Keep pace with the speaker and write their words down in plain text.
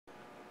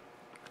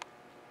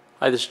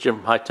Hi, this is Jim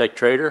from High Tech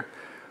Trader.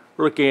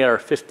 We're looking at our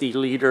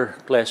 50-liter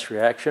glass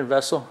reaction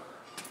vessel.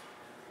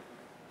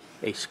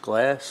 Ace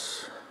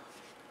glass.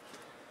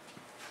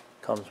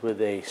 Comes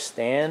with a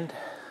stand.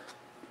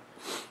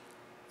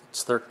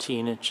 It's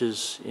 13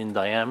 inches in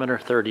diameter,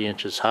 30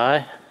 inches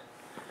high.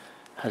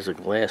 Has a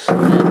glass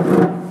lid.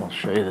 I'll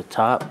show you the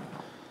top.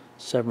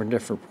 7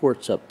 different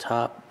ports up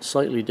top,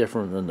 slightly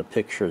different than the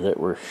picture that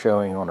we're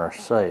showing on our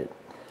site.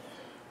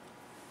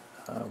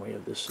 We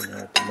have this in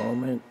there at the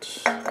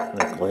moment,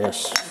 and a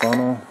glass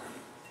funnel.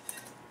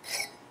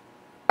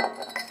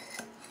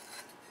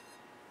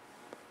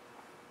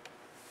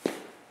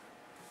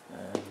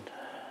 And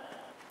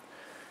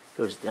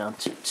goes down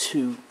to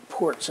 2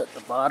 ports at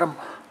the bottom.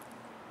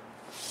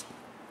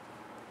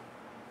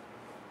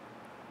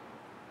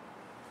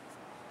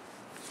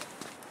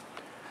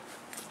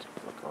 Take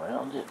a look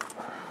around it.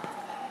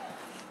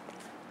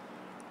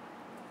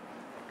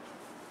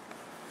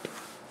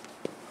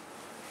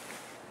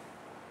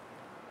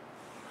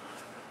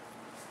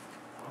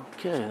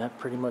 Okay, that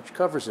pretty much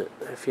covers it.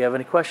 If you have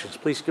any questions,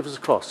 please give us a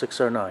call,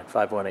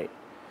 609-518-9100.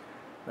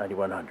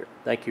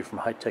 Thank you from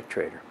High Tech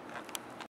Trader.